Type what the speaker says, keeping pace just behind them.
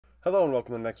Hello and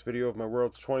welcome to the next video of my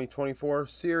World's 2024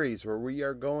 series where we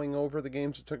are going over the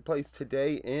games that took place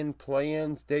today in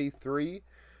Play-Ins Day 3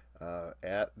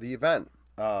 at the event.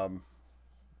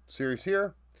 Series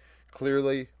here,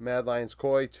 clearly Mad Lions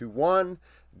Koi 2-1,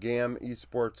 GAM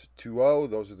Esports 2-0.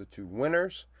 Those are the two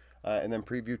winners. And then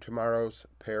preview tomorrow's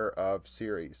pair of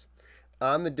series.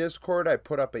 On the Discord, I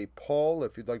put up a poll.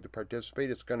 If you'd like to participate,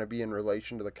 it's going to be in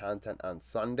relation to the content on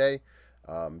Sunday.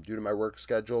 Due to my work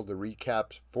schedule, the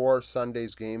recaps for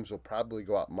Sunday's games will probably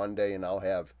go out Monday, and I'll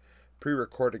have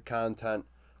pre-recorded content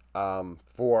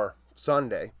for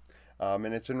Sunday. And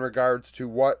it's in regards to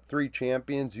what three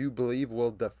champions you believe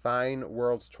will define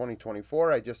Worlds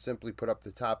 2024. I just simply put up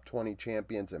the top 20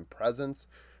 champions in presence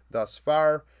thus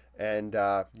far, and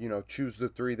choose the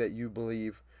three that you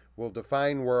believe will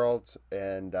define Worlds,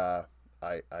 and I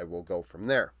will go from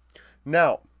there.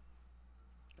 Now,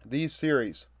 these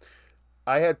series,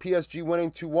 I had PSG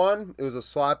winning 2-1. It was a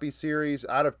sloppy series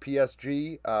out of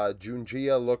PSG.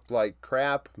 Junjia looked like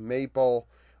crap. Maple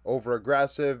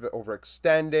over-aggressive,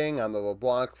 overextending on the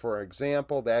LeBlanc, for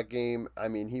example. That game, I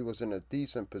mean, he was in a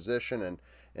decent position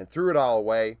and threw it all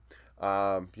away.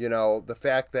 The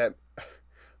fact that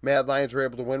Mad Lions were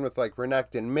able to win with like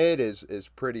Renekton mid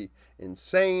is pretty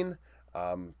insane.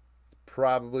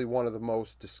 Probably one of the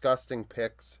most disgusting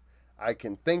picks I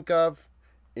can think of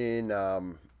in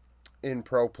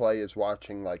pro play is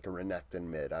watching like a Renekton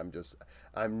mid.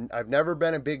 I've never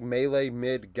been a big melee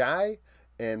mid guy,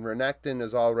 and Renekton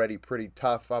is already pretty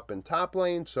tough up in top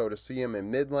lane, so to see him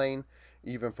in mid lane,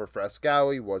 even for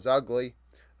Frescowy, was ugly.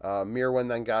 Mirwin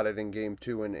then got it in game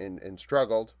 2 and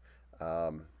struggled,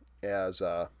 as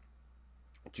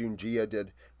Junjia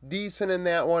did decent in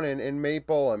that one, and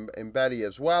Maple and Betty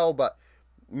as well, but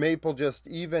Maple just,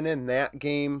 even in that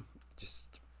game,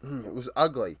 just, it was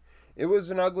ugly. It was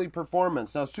an ugly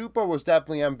performance. Now, Supa was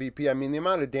definitely MVP. I mean, the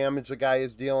amount of damage the guy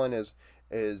is dealing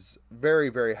is very,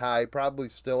 very high, probably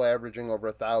still averaging over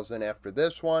 1,000 after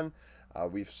this one.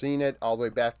 We've seen it all the way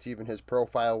back to even his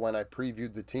profile when I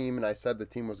previewed the team and I said the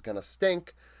team was going to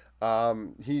stink.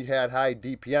 He had high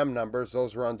DPM numbers.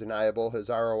 Those were undeniable. His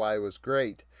ROI was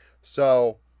great.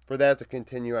 So for that to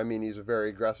continue, I mean, he's a very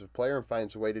aggressive player and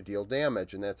finds a way to deal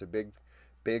damage, and that's a big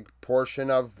portion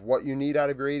of what you need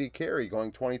out of your AD carry,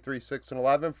 going 23, 6, and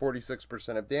 11,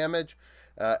 46% of damage.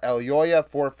 Elyoya,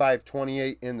 4, 5,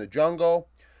 28 in the jungle.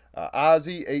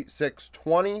 Ozzy, 8, 6,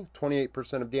 20,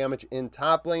 28% of damage in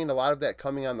top lane. A lot of that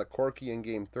coming on the Corki in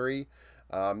game 3.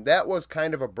 That was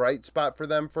kind of a bright spot for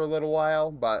them for a little while,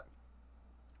 but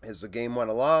as the game went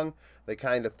along, they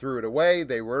kind of threw it away.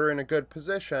 They were in a good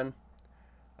position.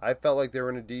 I felt like they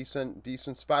were in a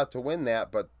decent spot to win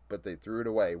that, but they threw it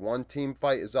away. One team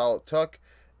fight is all it took,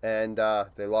 and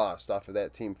they lost off of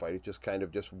that team fight. It just kind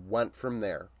of just went from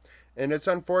there. And it's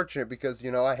unfortunate because,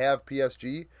 I have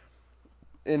PSG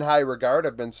in high regard.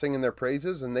 I've been singing their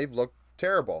praises, and they've looked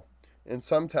terrible. And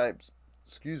sometimes,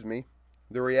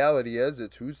 the reality is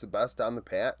it's who's the best on the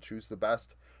patch, who's the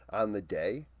best on the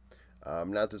day.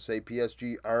 Not to say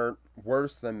PSG aren't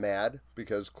worse than Mad,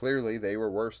 because clearly they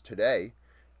were worse today.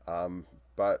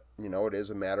 But, it is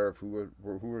a matter of who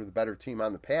are the better team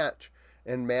on the patch.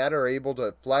 And Mad are able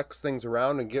to flex things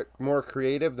around and get more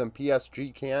creative than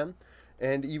PSG can.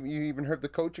 And you even heard the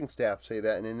coaching staff say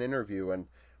that in an interview. And,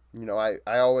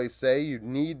 I always say you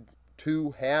need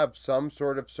to have some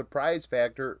sort of surprise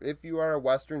factor if you are a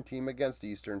Western team against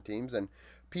Eastern teams. And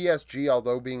PSG,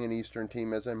 although being an Eastern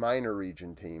team, is a minor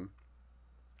region team.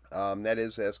 That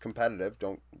is as competitive.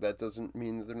 That doesn't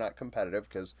mean that they're not competitive,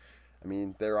 because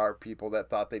there are people that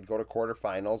thought they'd go to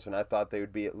quarterfinals, and I thought they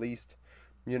would be at least,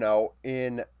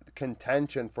 in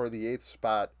contention for the 8th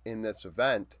spot in this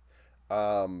event.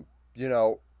 Mad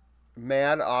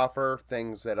offer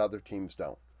things that other teams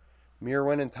don't.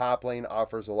 Mirwin in top lane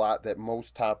offers a lot that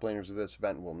most top laners of this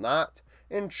event will not.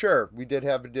 And sure, we did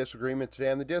have a disagreement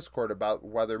today on the Discord about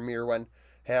whether Mirwin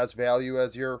has value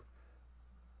as your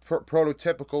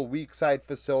prototypical weak side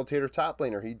facilitator top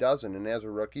laner. He doesn't, and as a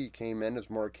rookie he came in as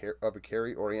more of a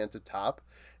carry oriented top,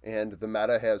 and the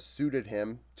meta has suited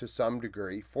him to some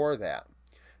degree for that.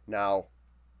 Now,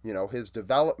 his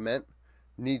development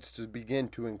needs to begin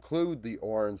to include the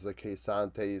Orns, the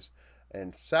Kaysantes,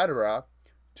 etc.,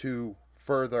 to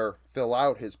further fill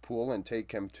out his pool and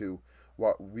take him to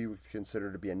what we would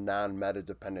consider to be a non-meta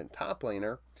dependent top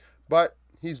laner. But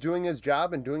he's doing his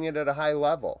job and doing it at a high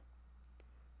level.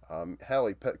 Hell,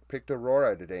 he picked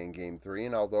Aurora today in Game 3,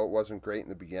 and although it wasn't great in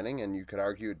the beginning, and you could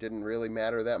argue it didn't really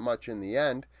matter that much in the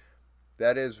end,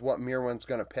 that is what Mirwin's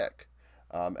going to pick.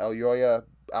 Elyoya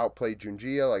outplayed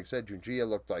Junjia. Like I said, Junjia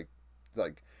looked like...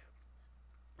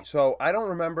 So, I don't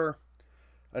remember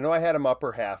I know I had him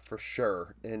upper half for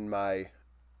sure um,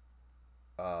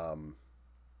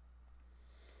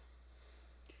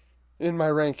 in my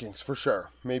rankings for sure.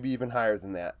 Maybe even higher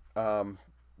than that.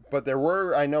 But there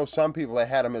were, I know some people that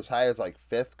had him as high as like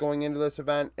fifth going into this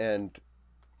event, and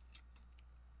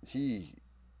he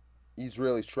he's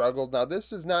really struggled. Now, this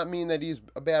does not mean that he's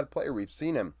a bad player. We've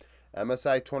seen him.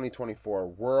 MSI 2024,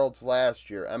 Worlds last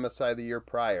year, MSI the year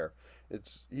prior.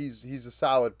 He's a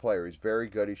solid player. He's very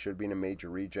good. He should be in a major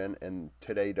region, and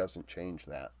today doesn't change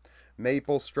that.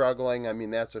 Maple struggling. I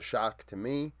mean, that's a shock to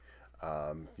me.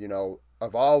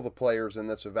 Of all the players in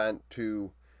this event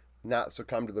to not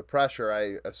succumb to the pressure,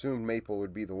 I assumed Maple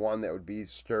would be the one that would be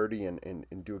sturdy and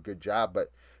do a good job,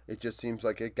 but it just seems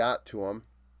like it got to him.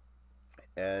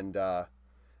 And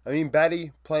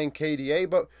Betty playing KDA,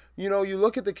 but you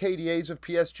look at the KDAs of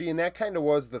PSG, and that kind of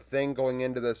was the thing going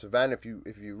into this event. If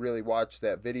you really watch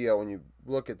that video and you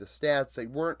look at the stats, they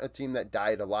weren't a team that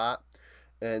died a lot,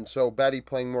 and so Betty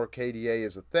playing more KDA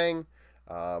is a thing.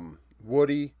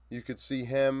 Woody, you could see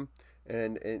him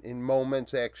and in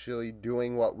moments actually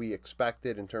doing what we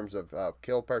expected in terms of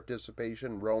kill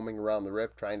participation, roaming around the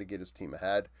rift, trying to get his team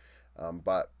ahead.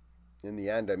 But in the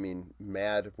end,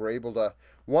 Mad, we're able to...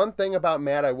 One thing about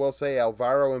Mad, I will say,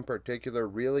 Alvaro in particular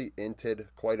really inted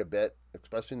quite a bit,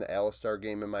 especially in the Alistar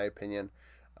game, in my opinion.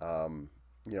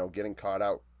 Getting caught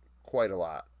out quite a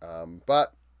lot.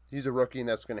 But he's a rookie, and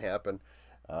that's going to happen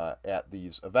at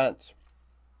these events.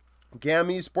 GAM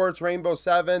Esports Rainbow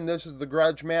 7. This is the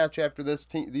grudge match after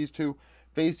these two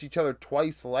faced each other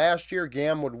twice last year.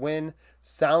 GAM would win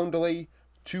soundly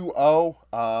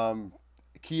 2-0.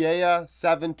 Kiea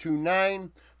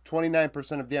 729,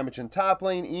 29% of damage in top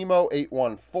lane. Emo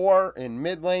 814 in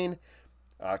mid lane.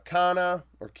 Kana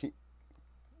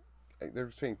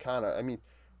they're saying Kana. I mean,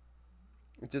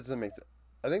 it just doesn't make sense.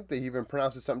 I think they even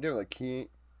pronounce it something different, like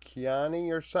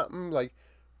Kiani or something. Like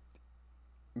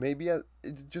maybe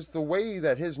it's just the way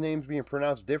that his name's being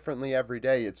pronounced differently every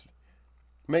day. It's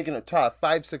making it tough.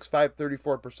 565,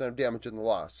 34% of damage in the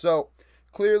loss. So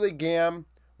clearly, GAM.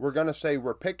 We're going to say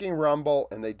we're picking Rumble,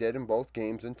 and they did in both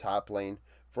games in top lane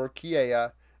for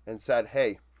Kiea, and said,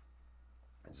 hey,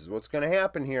 this is what's going to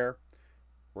happen here.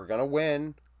 We're going to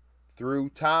win through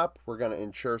top. We're going to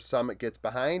ensure Summit gets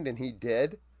behind, and he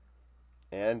did.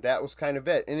 And that was kind of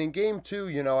it. And in game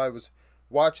 2, I was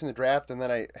watching the draft, and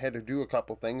then I had to do a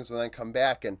couple things and then come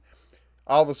back, and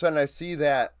all of a sudden I see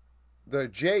that the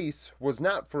Jace was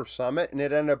not for Summit, and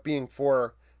it ended up being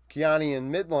for Kiani in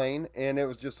mid lane, and it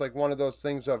was just like one of those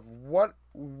things of why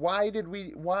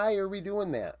are we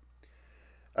doing that?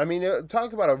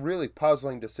 Talk about a really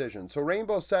puzzling decision. So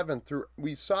Rainbow 7,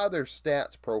 we saw their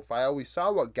stats profile, we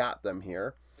saw what got them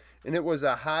here, and it was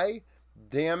a high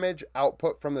damage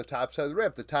output from the top side of the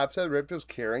rift. The top side of the rift was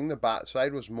carrying, the bot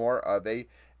side was more of a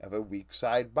weak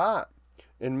side bot.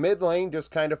 And mid lane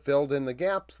just kind of filled in the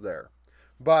gaps there.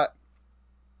 But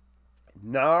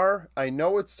Gnar, I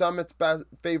know it's Summit's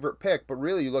favorite pick, but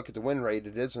really you look at the win rate,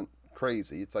 it isn't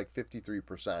crazy. It's like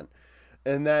 53%.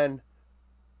 And then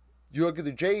you look at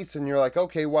the Jace and you're like,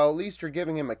 okay, well, at least you're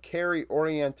giving him a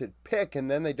carry-oriented pick,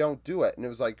 and then they don't do it. And it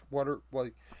was like, I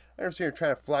understand you're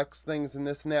trying to flex things and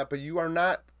this and that, but you are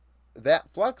not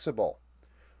that flexible.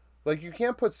 Like, you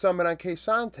can't put Summit on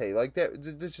K'Sante. Like,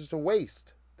 that's just a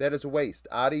waste. That is a waste.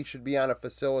 Adi should be on a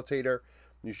facilitator.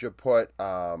 You should put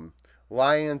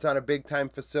Lions on a big-time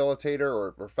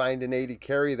facilitator, or find an 80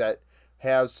 carry that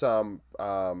has some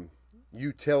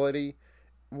utility.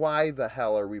 Why the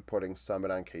hell are we putting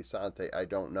Summit on K'Sante? I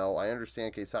don't know. I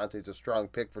understand K'Sante is a strong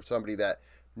pick for somebody that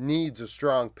needs a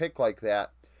strong pick like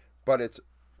that, but it's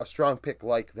a strong pick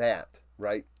like that,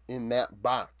 right, in that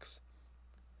box.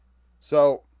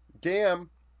 So,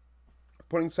 GAM,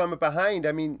 putting Summit behind,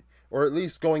 or at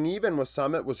least going even with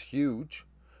Summit, was huge.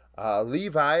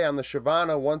 Levi on the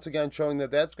Shyvana, once again showing that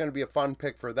that's going to be a fun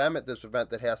pick for them at this event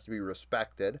that has to be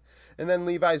respected. And then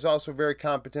Levi's also very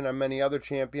competent on many other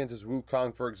champions, as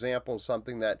Wukong, for example, is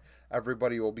something that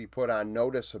everybody will be put on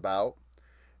notice about.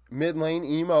 Mid lane,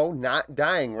 Emo, not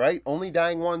dying, right? Only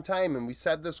dying one time, and we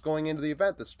said this going into the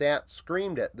event. The stats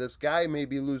screamed it. This guy may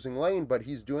be losing lane, but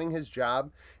he's doing his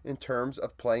job in terms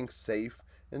of playing safe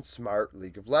and smart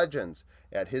League of Legends.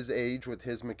 At his age, with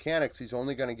his mechanics, he's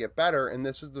only going to get better, and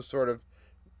this is the sort of,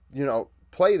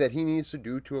 play that he needs to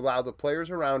do to allow the players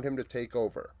around him to take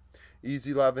over.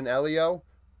 Easy Love and Elio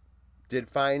did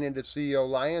fine into CEO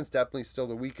Lions. Definitely still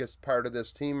the weakest part of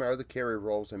this team are the carry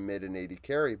roles in mid and 80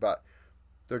 carry, but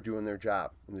they're doing their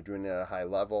job, and they're doing it at a high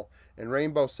level. And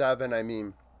Rainbow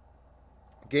 7,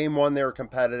 game 1 they were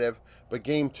competitive, but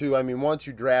game 2, once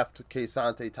you draft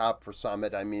K'Sante top for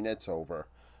Summit, it's over.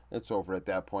 It's over at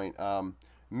that point.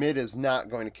 Mid is not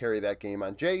going to carry that game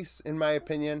on Jace, in my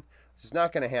opinion. This is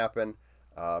not going to happen,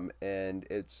 and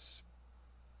it's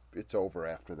over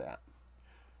after that.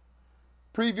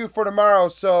 Preview for tomorrow.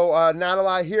 So not a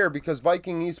lot here because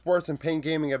Viking Esports and Pain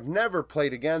Gaming have never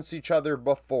played against each other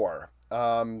before.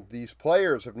 These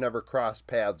players have never crossed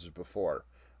paths before.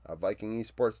 Viking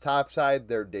Esports topside,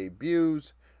 their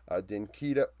debuts.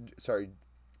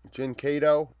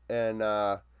 Jinkato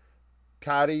and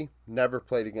Kadi never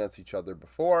played against each other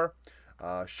before.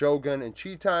 Shogun and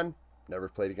Cheetan never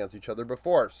played against each other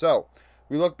before. So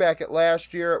we look back at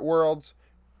last year at Worlds.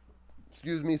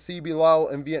 CB Lull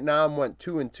and Vietnam went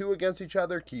 2-2 against each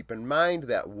other. Keep in mind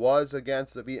that was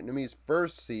against the Vietnamese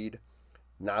first seed,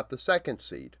 not the second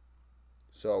seed.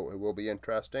 So it will be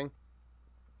interesting.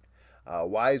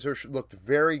 Weiser looked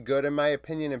very good, in my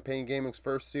opinion, in Pain Gaming's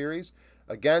first series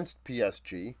against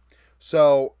PSG.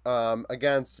 So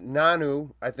against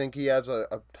Nanu, I think he has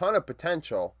a ton of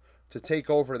potential to take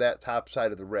over that top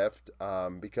side of the Rift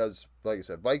because, like I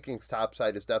said, Vikings top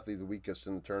side is definitely the weakest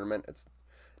in the tournament. It's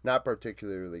not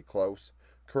particularly close.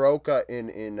 Kuroka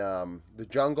in the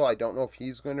jungle, I don't know if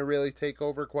he's going to really take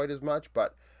over quite as much,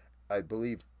 but I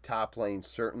believe top lane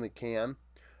certainly can.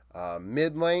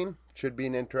 Mid lane should be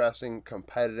an interesting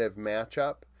competitive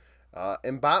matchup.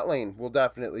 And bot lane will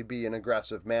definitely be an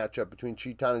aggressive matchup between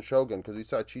Cheetan and Shogun because we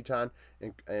saw Cheetan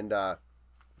and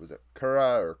was it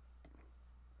Kura or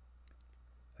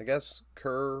I guess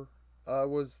Kerr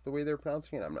was the way they're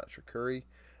pronouncing it. I'm not sure. Curry.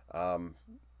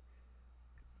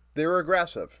 They were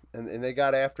aggressive, and they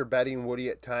got after Betty and Woody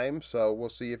at times, so we'll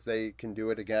see if they can do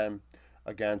it again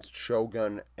against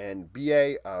Shogun and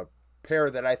BA, a pair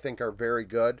that I think are very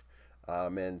good,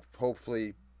 and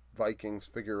hopefully Vikings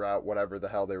figure out whatever the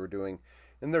hell they were doing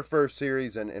in their first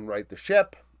series and right the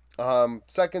ship.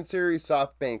 Second series,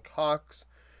 SoftBank Hawks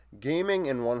Gaming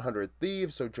and 100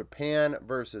 Thieves, so Japan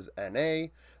versus NA.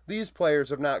 These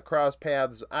players have not crossed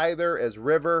paths either, as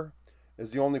River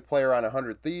is the only player on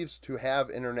 100 Thieves to have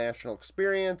international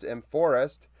experience, and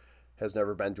Forrest has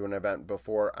never been to an event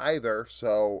before either,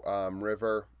 so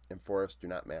River and Forrest do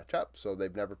not match up, so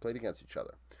they've never played against each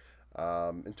other.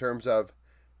 In terms of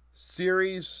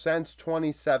series since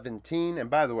 2017, and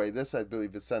by the way, this I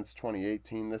believe is since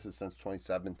 2018, this is since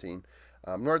 2017.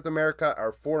 North America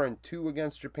are 4-2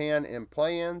 against Japan in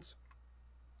play-ins,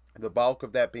 the bulk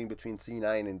of that being between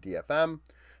C9 and DFM.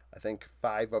 I think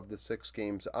 5 of the 6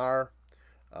 games are.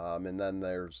 And then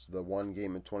there's the one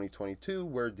game in 2022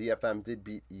 where DFM did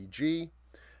beat EG.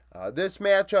 This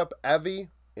matchup, Evie,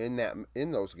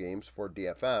 in those games for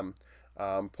DFM,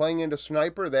 playing into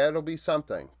Sniper, that'll be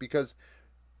something. Because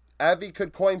Evie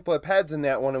could coin flip heads in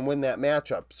that one and win that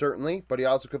matchup, certainly. But he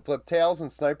also could flip tails,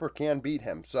 and Sniper can beat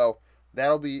him. So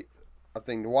that'll be a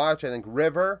thing to watch. I think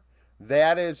River,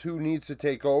 that is who needs to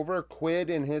take over. Quid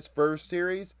in his first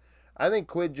series. I think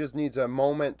Quid just needs a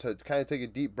moment to kind of take a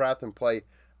deep breath and play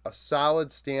a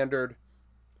solid standard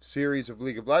series of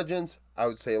League of Legends. I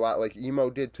would say a lot like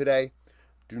Emo did today.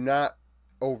 Do not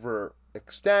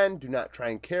overextend. Do not try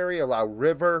and carry. Allow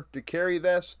River to carry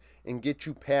this and get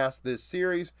you past this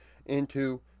series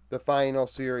into the final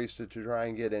series to try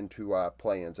and get into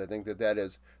play-ins. I think that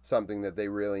is something that they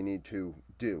really need to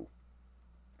do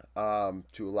to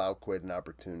allow Quid an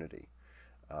opportunity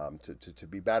to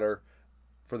be better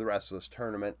for the rest of this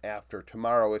tournament after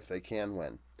tomorrow if they can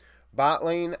win. Bot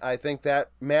lane, I think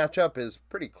that matchup is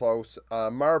pretty close.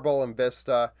 Marble and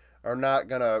Vista are not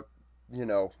going to,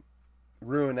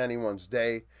 ruin anyone's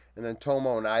day. And then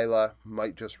Tomo and Isla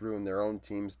might just ruin their own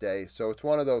team's day. So it's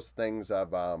one of those things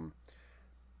of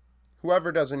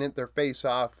whoever doesn't hit their face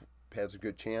off has a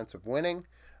good chance of winning.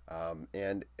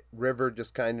 And River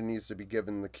just kind of needs to be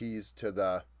given the keys to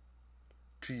the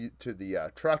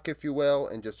truck, if you will,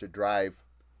 and just to drive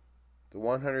the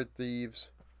 100 Thieves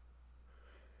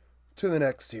to the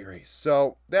next series.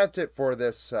 So that's it for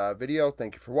this video.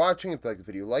 Thank you for watching. If you like the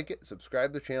video, like it.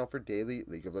 Subscribe to the channel for daily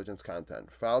League of Legends content.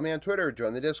 Follow me on Twitter,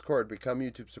 join the Discord, become a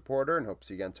YouTube supporter, and hope to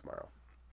see you again tomorrow.